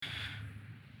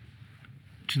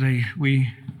Today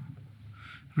we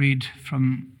read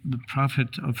from the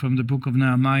prophet, or from the book of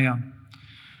Nehemiah.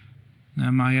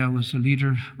 Nehemiah was the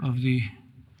leader of the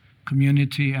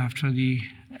community after the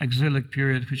exilic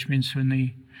period, which means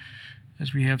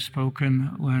as we have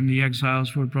spoken, when the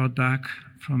exiles were brought back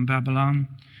from Babylon,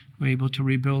 were able to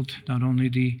rebuild not only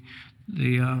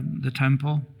the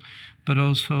temple, but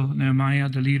also Nehemiah,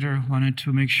 the leader, wanted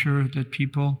to make sure that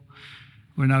people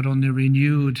were not only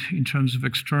renewed in terms of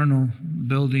external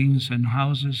buildings and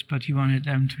houses, but he wanted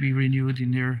them to be renewed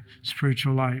in their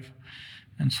spiritual life.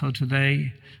 And so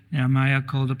today, Nehemiah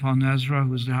called upon Ezra,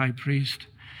 who was the high priest,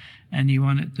 and he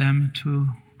wanted them to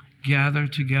gather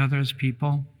together as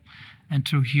people and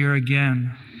to hear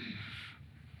again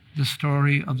the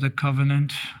story of the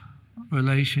covenant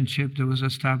relationship that was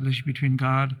established between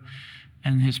God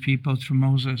and his people through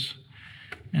Moses.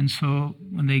 And so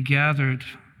when they gathered,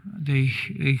 they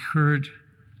heard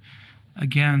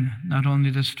again not only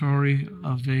the story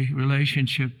of the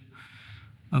relationship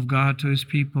of God to his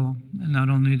people, and not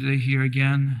only did they hear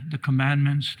again the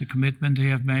commandments, the commitment they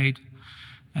have made,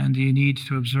 and the need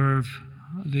to observe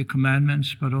the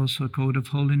commandments, but also a code of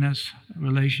holiness,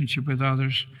 relationship with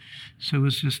others. So it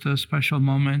was just a special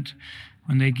moment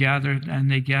when they gathered,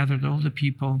 and they gathered all the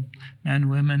people, men,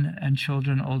 women, and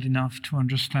children old enough to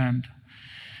understand.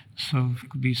 So it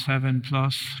could be 7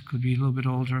 plus, could be a little bit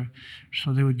older.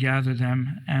 So they would gather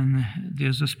them, and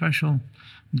there's a special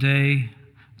day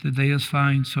that they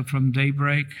assigned. So from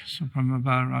daybreak, so from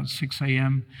about around 6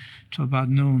 a.m. to about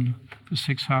noon, for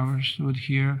 6 hours, they would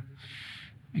hear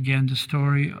again the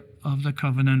story of the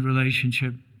covenant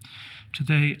relationship.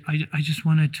 Today, I just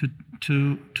wanted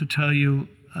to tell you,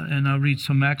 and I'll read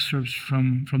some excerpts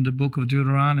from the book of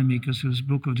Deuteronomy, because this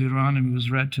book of Deuteronomy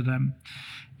was read to them.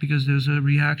 Because there's a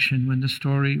reaction when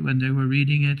they were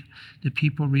reading it, the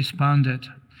people responded.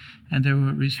 And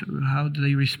how do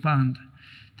they respond?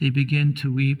 They begin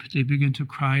to weep, they begin to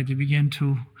cry, they begin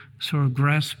to sort of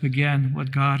grasp again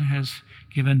what God has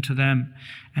given to them.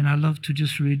 And I love to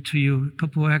just read to you a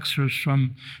couple of excerpts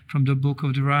from the book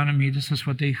of Deuteronomy. This is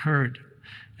what they heard.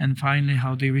 And finally,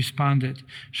 how they responded.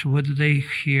 So what did they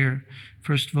hear?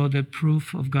 First of all, the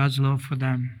proof of God's love for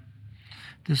them.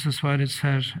 This is what it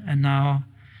says. And now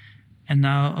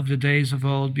of the days of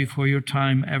old, before your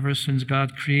time, ever since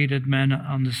God created man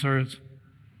on this earth,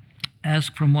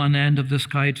 ask from one end of the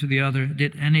sky to the other,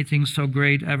 did anything so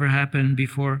great ever happen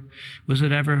before? Was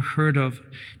it ever heard of?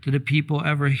 Did the people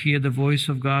ever hear the voice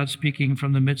of God speaking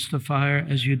from the midst of fire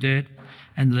as you did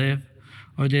and live?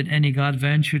 Or did any God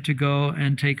venture to go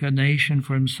and take a nation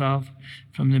for himself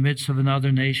from the midst of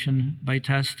another nation by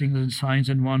testing the signs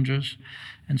and wonders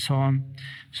and so on?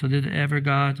 So did ever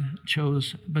God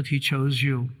chose, but he chose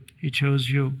you. He chose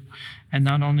you. And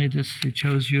not only this, he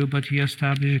chose you, but he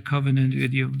established a covenant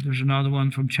with you. There's another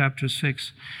one from chapter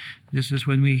 6. This is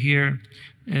when we hear,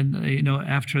 and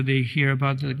after they hear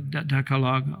about the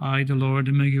Decalogue, I, the Lord,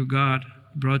 am your God,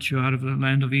 brought you out of the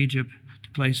land of Egypt,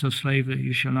 place of slavery.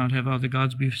 You shall not have other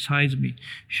gods besides me.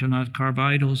 You shall not carve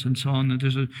idols, and so on. And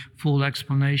there's a full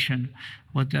explanation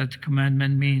what that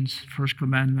commandment means. First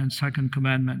commandment, second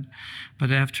commandment.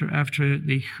 But after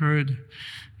they heard,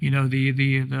 the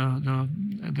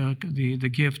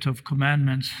gift of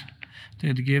commandments,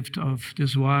 the gift of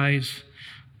this wise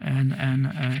and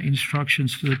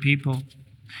instructions to the people,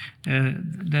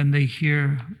 then they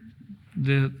hear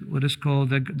what is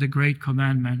called the Great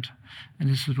Commandment. And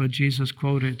this is what Jesus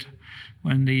quoted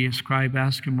when the scribe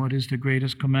asked him, what is the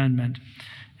greatest commandment?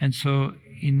 And so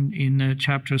in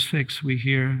chapter 6, we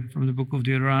hear from the book of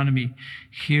Deuteronomy,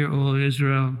 hear, O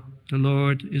Israel, the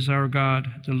Lord is our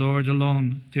God, the Lord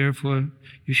alone. Therefore,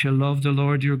 you shall love the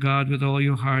Lord your God with all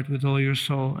your heart, with all your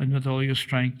soul, and with all your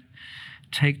strength.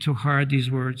 Take to heart these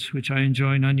words, which I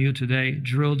enjoin on you today.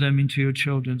 Drill them into your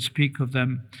children. Speak of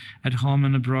them at home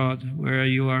and abroad, whether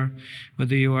you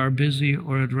are busy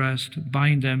or at rest.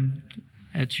 Bind them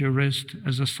at your wrist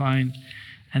as a sign,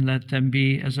 and let them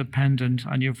be as a pendant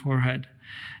on your forehead.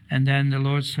 And then the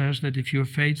Lord says that if you're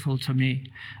faithful to me,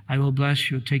 I will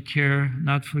bless you. Take care,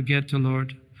 not forget the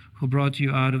Lord, who brought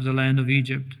you out of the land of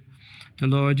Egypt. The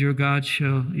Lord your God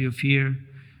shall you fear,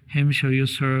 him shall you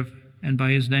serve, and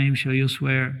by his name shall you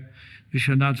swear. You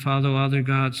shall not follow other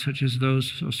gods such as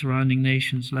those of surrounding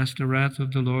nations, lest the wrath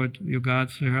of the Lord your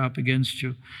God flare up against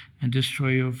you and destroy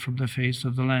you from the face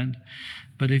of the land.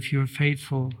 But if you are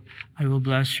faithful, I will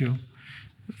bless you.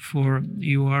 For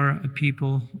you are a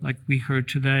people, like we heard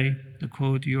today, the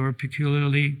quote, you're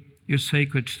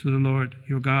sacred to the Lord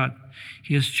your God.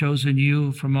 He has chosen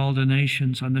you from all the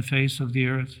nations on the face of the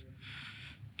earth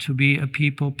to be a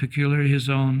people peculiar his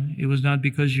own. It was not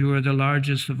because you are the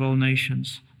largest of all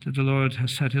nations that the Lord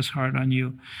has set his heart on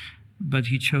you, but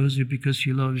he chose you because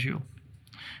he loves you.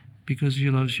 Because he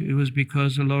loves you. It was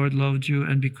because the Lord loved you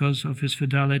and because of his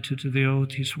fidelity to the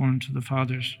oath he sworn to the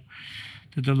fathers,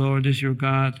 that the Lord is your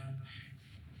God,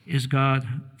 is God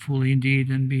fully indeed,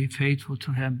 and be faithful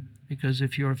to him. Because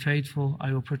if you are faithful,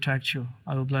 I will protect you.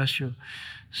 I will bless you.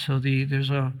 So there's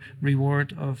a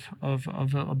reward of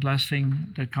a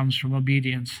blessing that comes from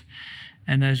obedience.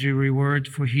 And as your reward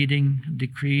for heeding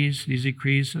these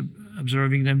decrees,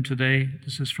 observing them today,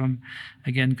 this is from,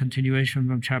 again, continuation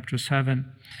from chapter 7.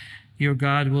 Your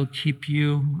God will keep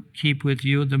with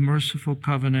you the merciful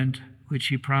covenant which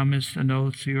he promised an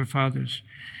oath to your fathers.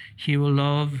 He will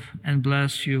love and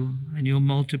bless you, and he'll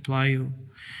multiply you.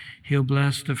 He'll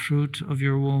bless the fruit of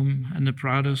your womb and the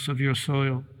produce of your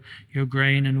soil, your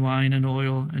grain and wine and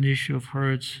oil and issue of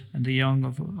herds and the young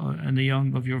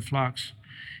of your flocks,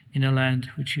 in a land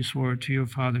which he swore to your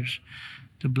fathers.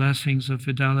 The blessings of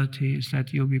fidelity is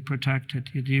that you'll be protected.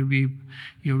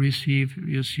 You'll receive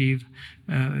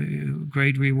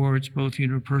great rewards both in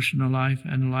your personal life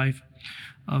and the life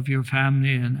of your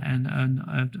family and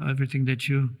everything that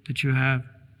you have.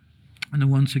 And then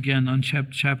once again on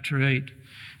chapter 8,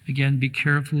 again, be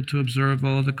careful to observe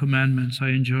all the commandments I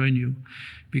enjoin you,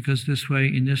 because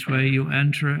in this way you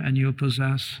enter and you'll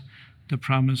possess the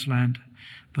promised land.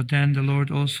 But then the Lord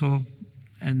also,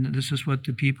 and this is what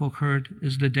the people heard,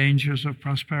 is the dangers of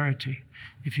prosperity.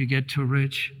 If you get too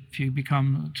rich, if you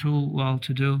become too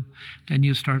well-to-do, then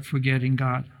you start forgetting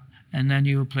God. And then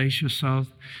you will place yourself,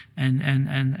 and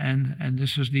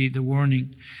this is the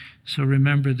warning. So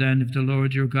remember then, if the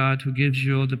Lord your God, who gives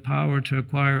you all the power to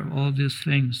acquire all these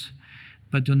things,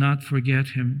 but do not forget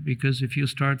him, because if you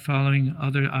start following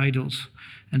other idols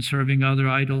and serving other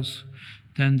idols,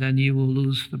 then you will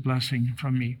lose the blessing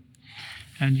from me.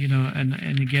 And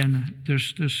and again,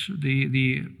 there's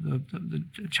the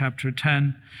chapter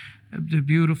 10, the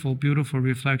beautiful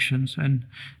reflections. And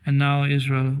now,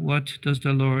 Israel, what does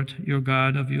the Lord your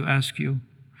God of you ask you,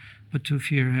 but to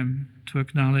fear him, to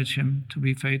acknowledge him, to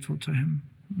be faithful to him,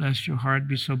 lest your heart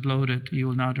be so bloated you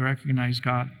will not recognize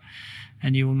God,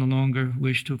 and you will no longer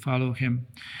wish to follow him.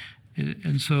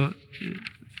 And so,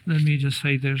 let me just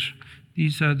say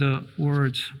these are the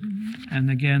words. And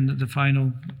again, the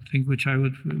final thing which I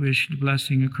would wish, the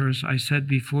blessing and curse. I set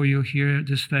before you here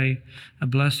this day a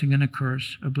blessing and a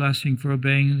curse, a blessing for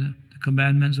obeying the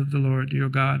commandments of the Lord your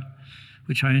God,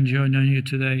 which I enjoin on you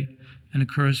today, and a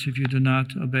curse if you do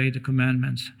not obey the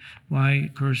commandments. Why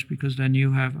curse? Because then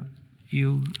you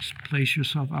place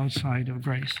yourself outside of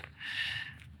grace.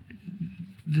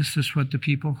 This is what the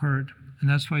people heard, and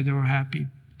that's why they were happy.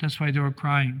 That's why they were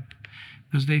crying,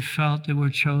 because they felt they were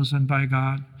chosen by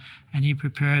God, and he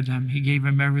prepared them. He gave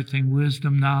them everything: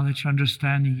 wisdom, knowledge,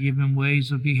 understanding. He gave them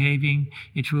ways of behaving.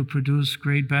 It will produce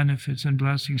great benefits and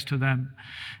blessings to them.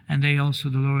 And they also,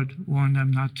 the Lord warned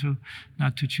them not to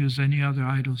choose any other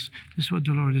idols. This is what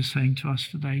the Lord is saying to us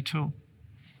today too.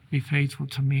 Be faithful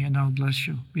to me, and I'll bless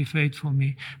you. Be faithful to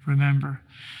me. Remember,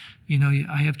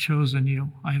 I have chosen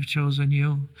you. I have chosen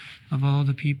you of all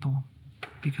the people,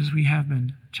 because we have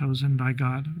been chosen by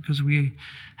God, because we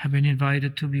have been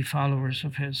invited to be followers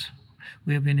of his.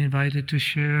 We have been invited to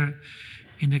share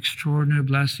in the extraordinary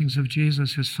blessings of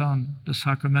Jesus, his Son, the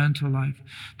sacramental life,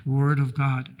 the Word of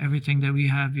God, everything that we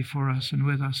have before us and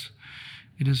with us.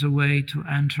 It is a way to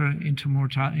enter into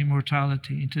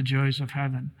immortality, into joys of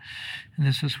heaven. And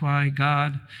this is why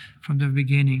God, from the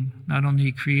beginning, not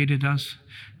only created us,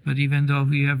 but even though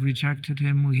we have rejected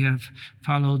him, we have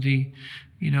followed the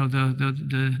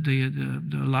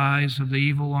lies of the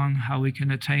evil one, how we can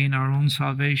attain our own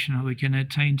salvation, how we can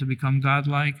attain to become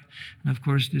godlike. And of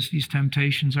course, these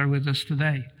temptations are with us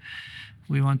today.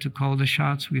 We want to call the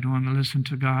shots. We don't want to listen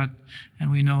to God.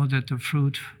 And we know that the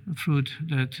fruit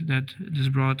that is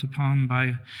brought upon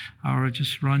by our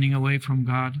just running away from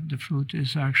God, the fruit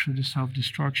is actually the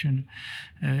self-destruction.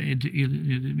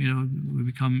 We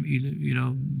become,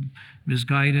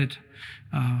 misguided,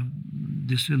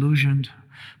 disillusioned,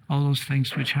 all those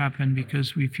things which happen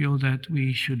because we feel that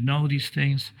we should know these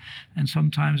things. And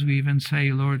sometimes we even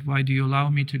say, Lord, why do you allow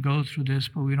me to go through this?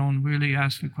 But we don't really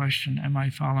ask the question, am I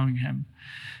following him?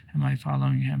 Am I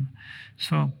following him?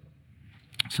 So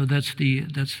that's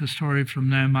the story from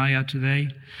Nehemiah today.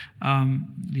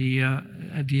 At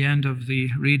the end of the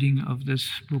reading of this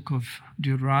book of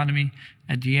Deuteronomy,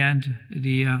 at the end,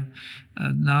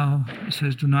 now it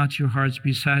says, do not your hearts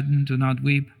be saddened, do not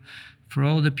weep. For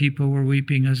all the people were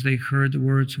weeping as they heard the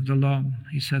words of the law.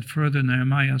 He said further,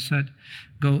 Nehemiah said,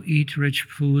 "Go eat rich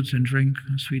foods and drink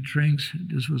sweet drinks."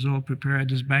 This was all prepared.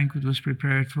 This banquet was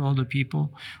prepared for all the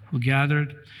people who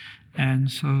gathered.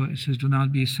 And so it says, "Do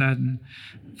not be saddened,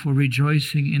 for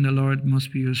rejoicing in the Lord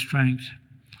must be your strength."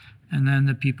 And then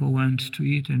the people went to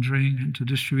eat and drink and to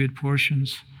distribute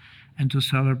portions and to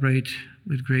celebrate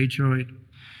with great joy.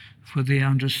 For they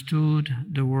understood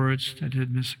the words that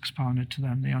had been expounded to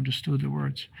them. They understood the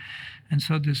words. And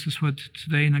so this is what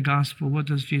today in the gospel, what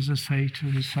does Jesus say to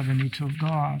his 72? Go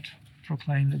out,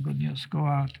 proclaim the good news. Go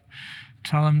out.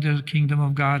 Tell them the kingdom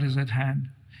of God is at hand.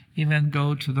 Even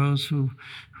go to those who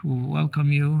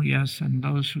welcome you, yes, and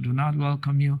those who do not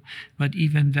welcome you. But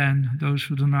even then, those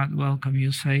who do not welcome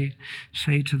you, say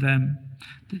to them,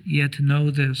 yet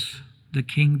know this, the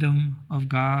kingdom of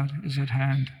God is at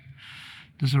hand.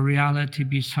 There's a reality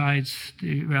besides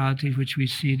the reality which we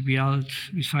see,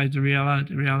 besides the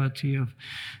reality of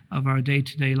our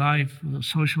day-to-day life,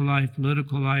 social life,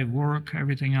 political life, work,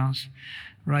 everything else.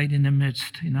 Right in the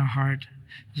midst, in our heart,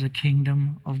 is a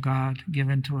kingdom of God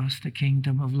given to us, the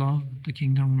kingdom of love, the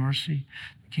kingdom of mercy,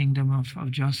 the kingdom of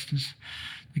justice,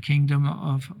 the kingdom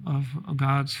of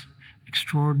God's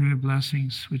extraordinary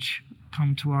blessings which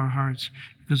come to our hearts,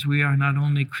 because we are not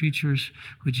only creatures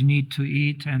which need to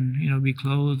eat and be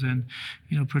clothed and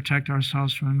protect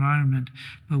ourselves from environment,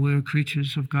 but we are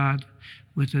creatures of God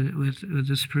with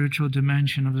the spiritual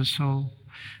dimension of the soul,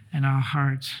 and our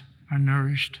hearts are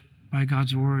nourished by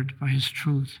God's word, by his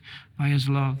truth, by his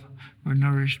love. We're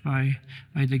nourished by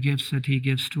the gifts that he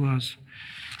gives to us.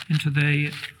 And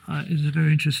today is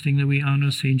very interesting that we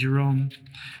honor St. Jerome.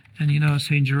 And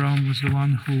St. Jerome was the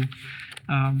one who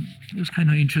was kind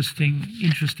of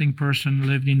interesting person,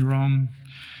 lived in Rome,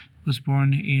 was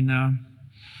born in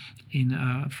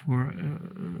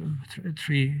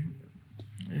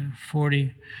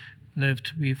 340,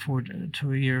 lived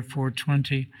to a year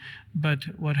 420. But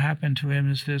what happened to him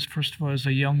is this: first of all, as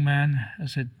a young man,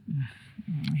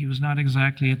 he was not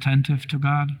exactly attentive to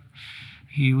God.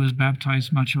 He was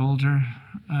baptized much older,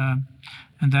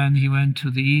 and then he went to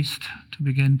the east to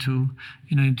begin to,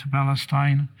 into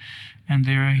Palestine. And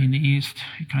there in the east,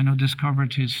 he kind of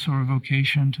discovered his sort of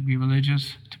vocation to be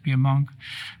religious, to be a monk.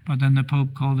 But then the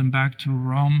Pope called him back to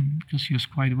Rome because he was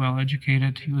quite well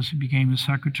educated. He became a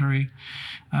secretary.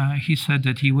 He said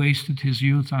that he wasted his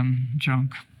youth on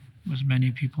junk, as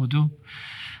many people do.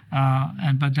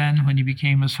 But then when he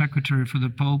became a secretary for the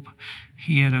Pope,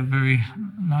 he had a very,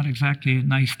 not exactly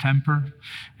nice temper.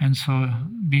 And so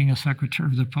being a secretary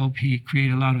of the Pope, he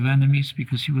created a lot of enemies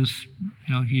because he was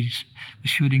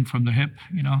shooting from the hip,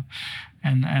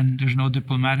 and there's no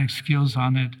diplomatic skills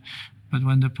on it. But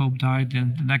when the Pope died,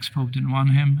 then the next Pope didn't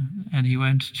want him, and he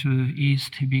went to the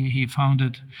East. He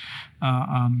founded,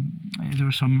 there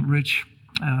were some rich,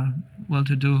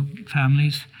 well-to-do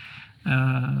families,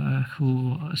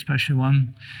 who, especially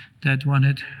one that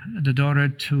wanted the daughter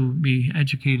to be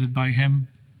educated by him.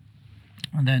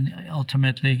 And then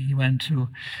ultimately he went to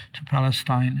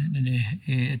Palestine,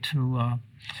 and to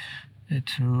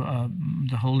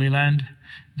the Holy Land.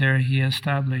 There he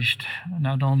established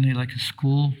not only like a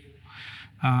school,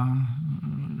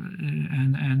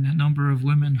 and a number of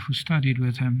women who studied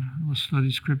with him, who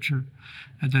studied scripture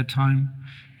at that time,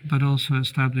 but also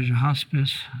established a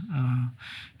hospice.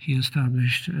 He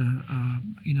established, a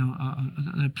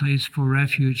place for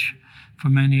refuge for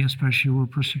many, especially who were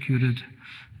persecuted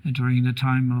during the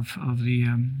time of the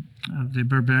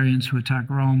barbarians who attacked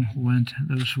Rome,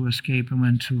 those who escaped and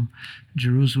went to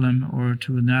Jerusalem or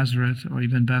to Nazareth or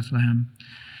even Bethlehem.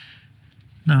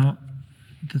 Now,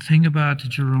 the thing about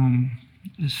Jerome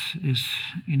is his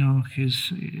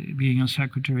being a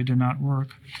secretary did not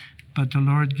work, but the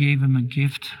Lord gave him a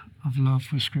gift of love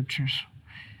for scriptures.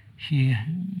 He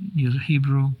knew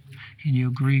Hebrew, he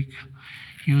knew Greek.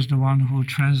 He was the one who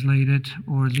translated,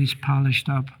 or at least polished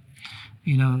up,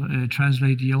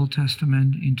 translate the Old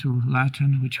Testament into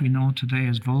Latin, which we know today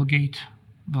as Vulgate.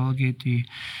 Vulgate, the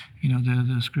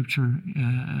scripture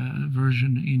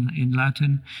version in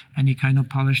Latin, and he kind of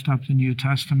polished up the New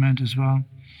Testament as well.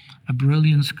 A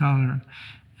brilliant scholar,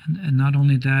 and not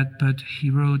only that, but he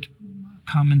wrote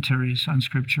commentaries on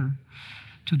scripture.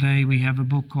 Today we have a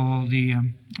book called the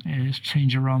St.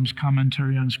 Jerome's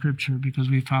Commentary on Scripture, because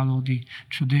we follow the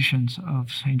traditions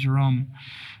of St. Jerome.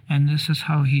 And this is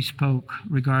how he spoke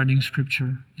regarding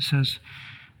scripture. He says,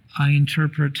 "I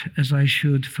interpret as I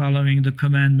should, following the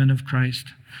commandment of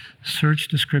Christ. Search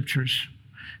the scriptures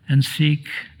and seek,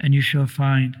 and you shall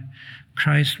find.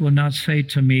 Christ will not say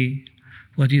to me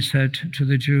what he said to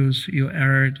the Jews, 'You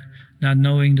erred, not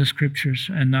knowing the Scriptures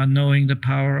and not knowing the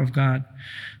power of God.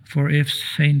 For if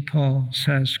St. Paul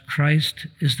says, Christ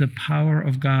is the power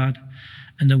of God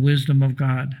and the wisdom of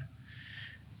God,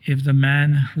 if the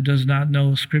man who does not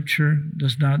know Scripture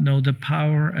does not know the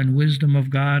power and wisdom of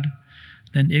God,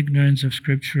 then ignorance of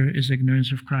Scripture is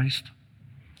ignorance of Christ.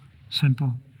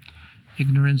 Simple.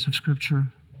 Ignorance of Scripture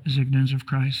is ignorance of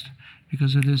Christ,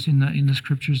 because it is in the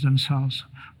Scriptures themselves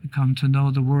we come to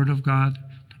know the Word of God,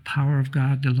 the power of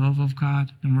God, the love of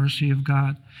God, the mercy of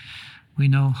God. We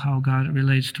know how God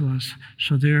relates to us.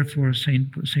 So therefore,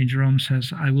 Saint Jerome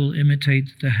says, I will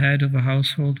imitate the head of a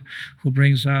household who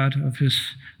brings out of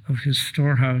his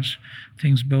storehouse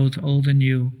things both old and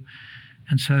new,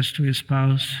 and says to his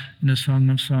spouse in a Song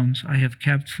of Songs, I have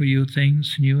kept for you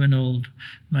things new and old,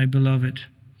 my beloved.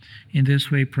 In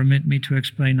this way, permit me to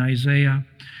explain Isaiah,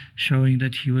 showing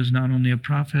that he was not only a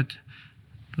prophet,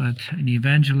 but an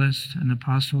evangelist, an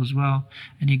apostle as well.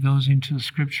 And he goes into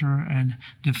Scripture and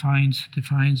defines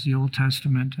the Old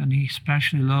Testament. And he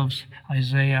especially loves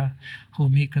Isaiah,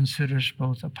 whom he considers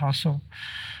both apostle,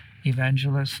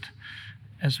 evangelist,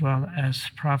 as well as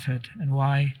prophet. And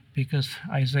why? Because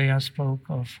Isaiah spoke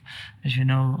of, as you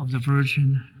know, of the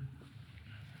Virgin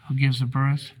who gives the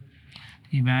birth,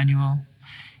 Emmanuel.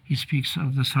 He speaks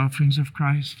of the sufferings of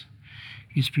Christ.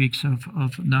 He speaks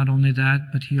of not only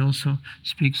that, but he also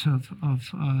speaks of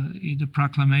the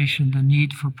proclamation, the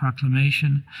need for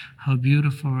proclamation. How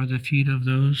beautiful are the feet of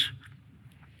those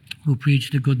who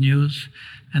preach the good news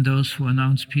and those who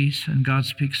announce peace. And God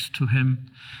speaks to him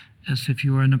as if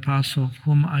you were an apostle,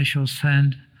 whom I shall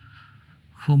send,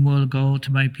 whom will go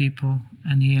to my people.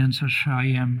 And he answers, Here I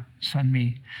am, send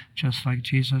me, just like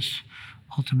Jesus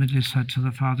ultimately said to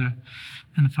the Father.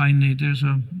 And finally, there's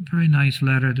a very nice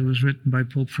letter that was written by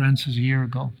Pope Francis a year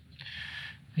ago.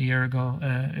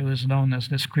 It was known as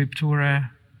the Scripturae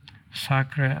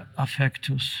Sacrae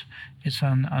Affectus. It's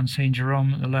on St.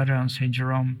 Jerome, the letter on St.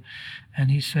 Jerome.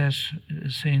 And he says,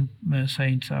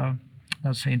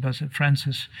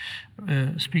 Francis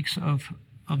speaks of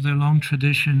the long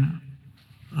tradition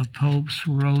of popes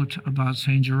who wrote about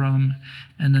St. Jerome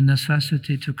and the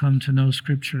necessity to come to know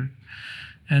Scripture.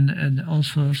 And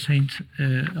also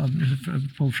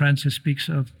Pope Francis speaks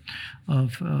of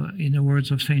in the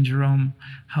words of St. Jerome,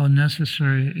 how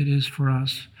necessary it is for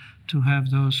us to have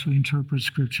those who interpret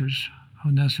Scriptures,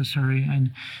 how necessary.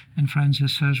 And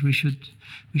Francis says we should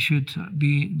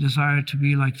be desired to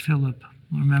be like Philip.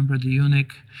 Remember the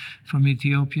eunuch from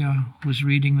Ethiopia who was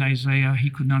reading Isaiah. He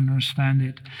could not understand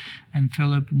it. And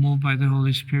Philip, moved by the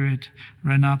Holy Spirit,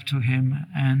 ran up to him,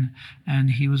 and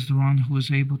he was the one who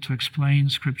was able to explain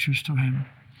Scriptures to him.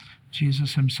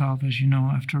 Jesus himself, as you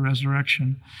know, after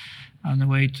resurrection, on the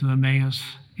way to Emmaus,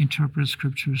 interpreted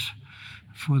Scriptures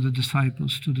for the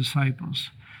disciples, to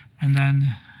disciples. And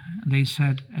then they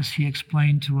said, as he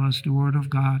explained to us the Word of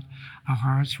God, our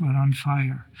hearts were on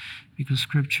fire, because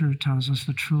Scripture tells us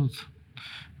the truth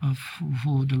of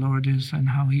who the Lord is and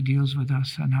how he deals with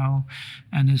us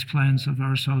and his plans of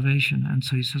our salvation. And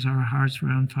so he says our hearts were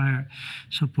on fire.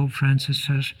 So Pope Francis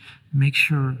says, make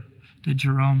sure that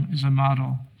Jerome is a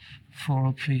model for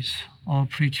all priests, all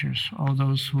preachers, all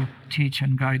those who teach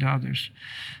and guide others,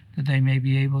 that they may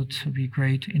be able to be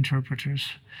great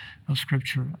interpreters of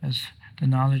Scripture, as the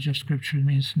knowledge of Scripture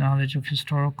means knowledge of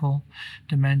historical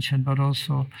dimension, but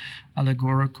also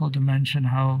allegorical dimension,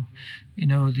 how,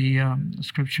 the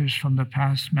Scriptures from the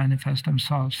past manifest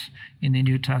themselves in the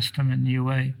New Testament in a new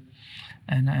way,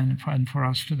 and for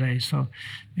us today. So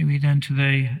maybe then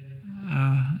today,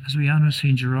 as we honor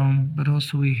St. Jerome, but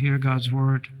also we hear God's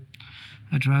Word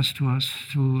addressed to us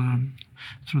through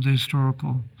the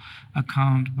historical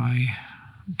account by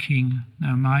King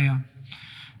Nehemiah,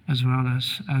 as well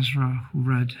as Ezra, who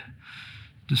read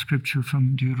the Scripture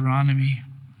from Deuteronomy,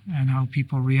 and how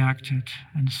people reacted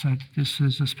and said, this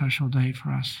is a special day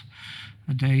for us,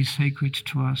 a day sacred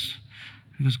to us,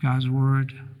 because God's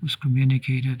Word was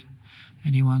communicated,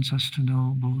 and he wants us to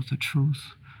know both the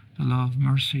truth, the love,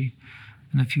 mercy,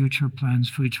 and the future plans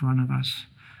for each one of us.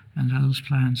 And those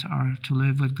plans are to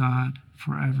live with God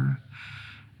forever,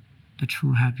 the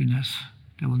true happiness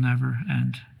that will never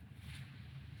end.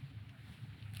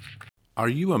 Are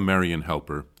you a Marian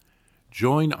helper?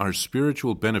 Join our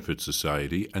Spiritual Benefit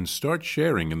Society and start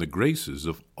sharing in the graces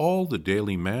of all the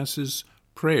daily masses,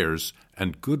 prayers,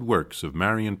 and good works of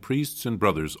Marian priests and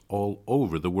brothers all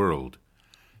over the world.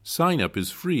 Sign up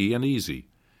is free and easy.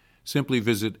 Simply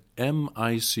visit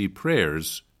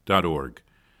micprayers.org.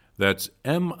 That's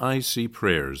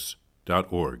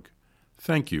micprayers.org.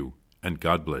 Thank you, and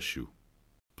God bless you.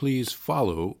 Please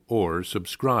follow or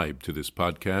subscribe to this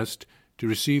podcast to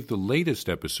receive the latest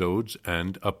episodes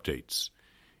and updates.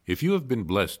 If you have been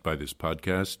blessed by this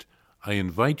podcast, I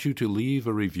invite you to leave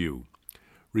a review.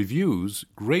 Reviews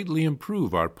greatly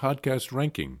improve our podcast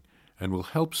ranking and will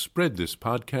help spread this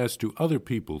podcast to other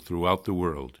people throughout the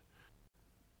world.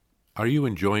 Are you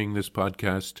enjoying this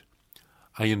podcast?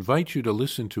 I invite you to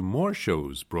listen to more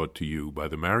shows brought to you by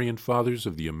the Marian Fathers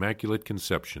of the Immaculate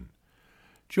Conception.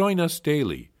 Join us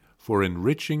daily for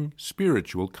enriching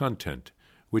spiritual content,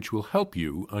 which will help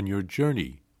you on your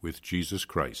journey with Jesus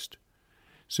Christ.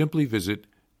 Simply visit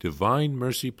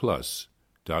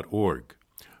DivineMercyPlus.org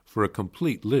for a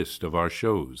complete list of our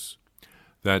shows.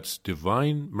 That's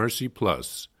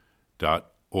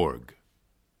DivineMercyPlus.org.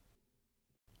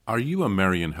 Are you a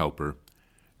Marian helper?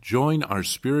 Join our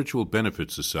Spiritual Benefit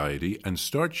Society and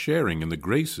start sharing in the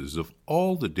graces of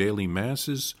all the daily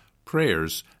masses,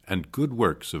 prayers, and good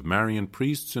works of Marian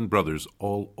priests and brothers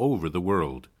all over the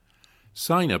world.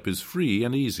 Sign up is free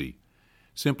and easy.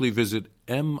 Simply visit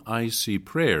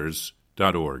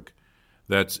micprayers.org.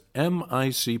 That's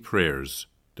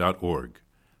micprayers.org.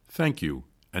 Thank you,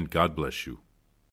 and God bless you.